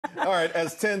All right,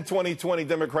 as 2020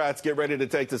 Democrats get ready to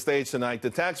take the stage tonight, the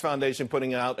Tax Foundation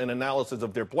putting out an analysis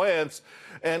of their plans.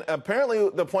 And apparently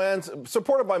the plans,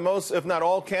 supported by most, if not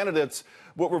all candidates,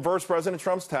 will reverse President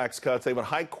Trump's tax cuts. They would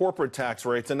hike corporate tax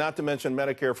rates, and not to mention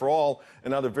Medicare for All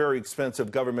and other very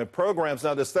expensive government programs.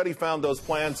 Now, the study found those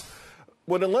plans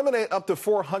would eliminate up to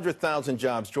 400,000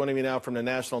 jobs. Joining me now from the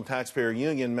National Taxpayers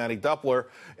Union, Mattie Duppler,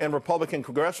 and Republican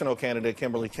congressional candidate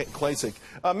Kimberly Klacik.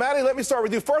 Mattie, let me start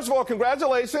with you. First of all,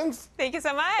 congratulations. Thank you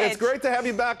so much. It's great to have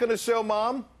you back on the show,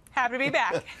 Mom. Happy to be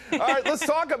back. All right, let's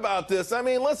talk about this. I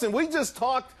mean, listen, we just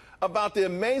talked about the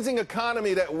amazing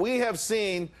economy that we have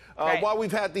seen while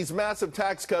we've had these massive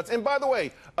tax cuts. And by the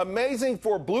way, amazing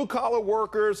for blue-collar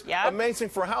workers, amazing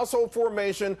for household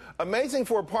formation, amazing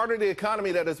for a part of the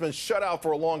economy that has been shut out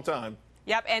for a long time.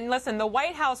 Yep, and listen, the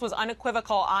White House was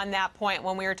unequivocal on that point.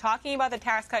 When we were talking about the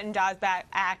Tax Cut and Jobs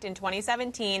Act in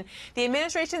 2017, the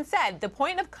administration said the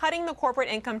point of cutting the corporate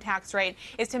income tax rate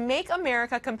is to make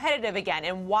America competitive again.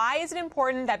 And why is it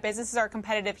important that businesses are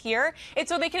competitive here? It's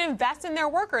so they can invest in their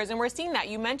workers, and we're seeing that.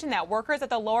 You mentioned that workers at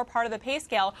the lower part of the pay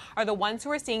scale are the ones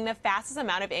who are seeing the fastest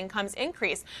amount of incomes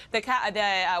increase.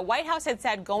 The White House had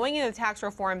said going into the tax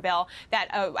reform bill that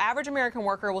an average American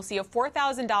worker will see a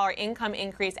 $4,000 income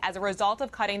increase as a result of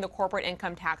cutting the corporate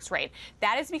income tax rate.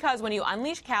 That is because when you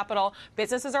unleash capital,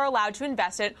 businesses are allowed to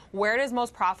invest it where it is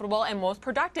most profitable and most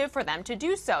productive for them to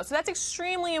do so. So that's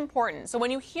extremely important. So when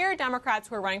you hear Democrats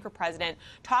who are running for president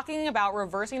talking about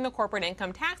reversing the corporate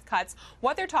income tax cuts,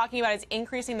 what they're talking about is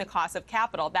increasing the cost of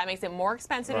capital. That makes it more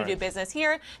expensive to do business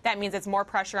here. That means it's more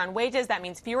pressure on wages. That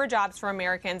means fewer jobs for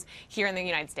Americans here in the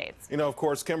United States. You know, of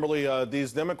course, Kimberly,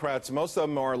 these Democrats, most of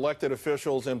them are elected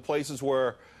officials in places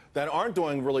that aren't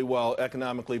doing really well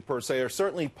economically per se, or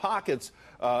certainly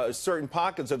certain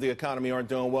pockets of the economy aren't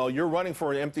doing well. You're running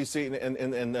for an empty seat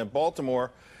in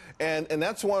Baltimore, and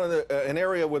that's an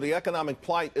area where the economic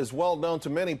plight is well known to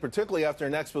many, particularly after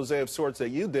an expose of sorts that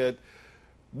you did.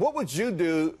 What would you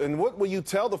do, and what will you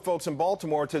tell the folks in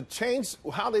Baltimore to change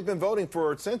how they've been voting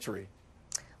for a century?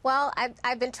 Well,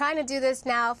 I've been trying to do this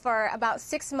now for about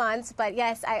 6 months, but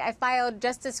yes, I filed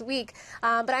just this week.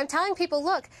 But I'm telling people,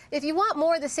 look, if you want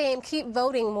more of the same, keep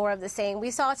voting more of the same. We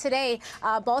saw today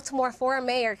Baltimore former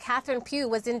mayor Catherine Pugh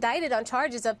was indicted on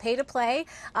charges of pay to play.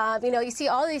 You see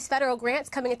all these federal grants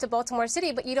coming into Baltimore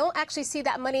City, but you don't actually see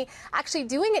that money actually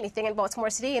doing anything in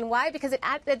Baltimore City. And why? Because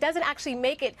it doesn't actually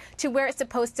make it to where it's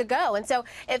supposed to go. And so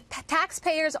if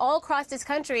taxpayers all across this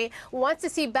country want to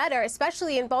see better,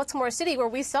 especially in Baltimore City, where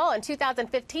we saw in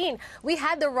 2015, we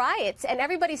had the riots, and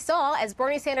everybody saw, as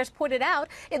Bernie Sanders pointed out,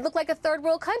 it looked like a third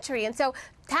world country. And so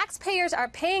taxpayers are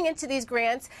paying into these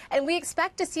grants, and we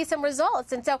expect to see some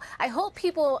results. And so I hope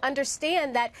people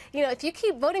understand that, if you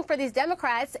keep voting for these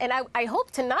Democrats, and I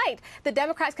hope tonight the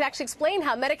Democrats can actually explain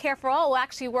how Medicare for All will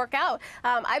actually work out.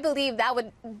 I believe that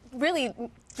would really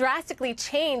drastically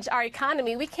change our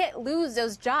economy. We can't lose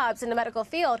those jobs in the medical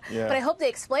field, but I hope they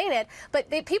explain it. But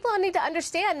people need to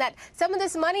understand that some of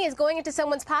this money is going into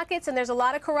someone's pockets, and there's a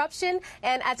lot of corruption.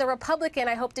 And as a Republican,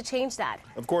 I hope to change that.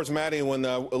 Of course, Mattie, when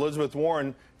Elizabeth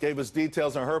Warren gave us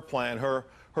details on her plan,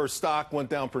 her stock went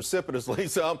down precipitously.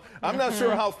 So I'm not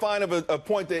sure how fine of a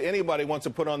point that anybody wants to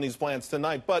put on these plans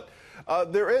tonight. But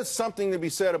there is something to be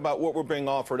said about what we're being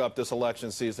offered up this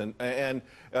election season. And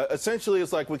essentially,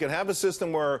 it's like we can have a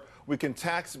system where we can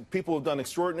tax people who've done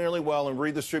extraordinarily well and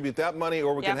redistribute that money,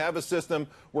 or we can have a system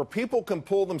where people can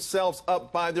pull themselves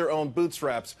up by their own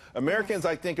bootstraps. Americans,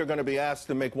 I think, are going to be asked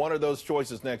to make one of those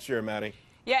choices next year, Mattie.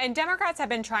 Yeah, and Democrats have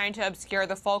been trying to obscure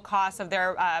the full cost of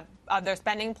their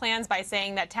spending plans by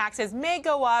saying that taxes may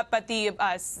go up, but the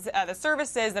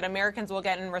services that Americans will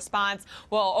get in response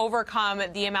will overcome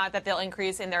the amount that they'll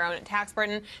increase in their own tax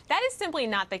burden. That is simply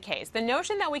not the case. The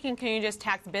notion that we can continue to just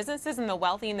tax businesses and the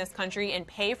wealthy in this country and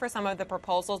pay for some of the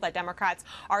proposals that Democrats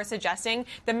are suggesting,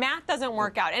 the math doesn't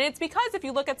work out. And it's because if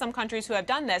you look at some countries who have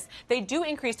done this, they do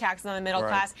increase taxes on the middle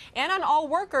class and on all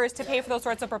workers to pay for those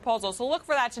sorts of proposals. So look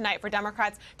for that tonight for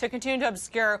Democrats to continue to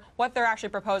obscure what they're actually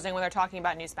proposing when they're talking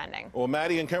about new spending. Well,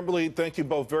 Mattie and Kimberly, thank you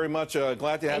both very much.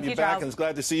 Glad to have you back, Charles. and it's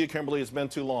glad to see you, Kimberly. It's been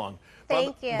too long.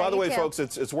 Thank you. By the way, folks,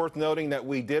 it's worth noting that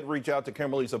we did reach out to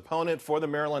Kimberly's opponent for the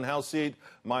Maryland House seat,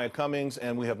 Maya Cummings,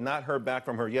 and we have not heard back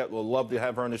from her yet. We'll love to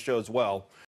have her on the show as well.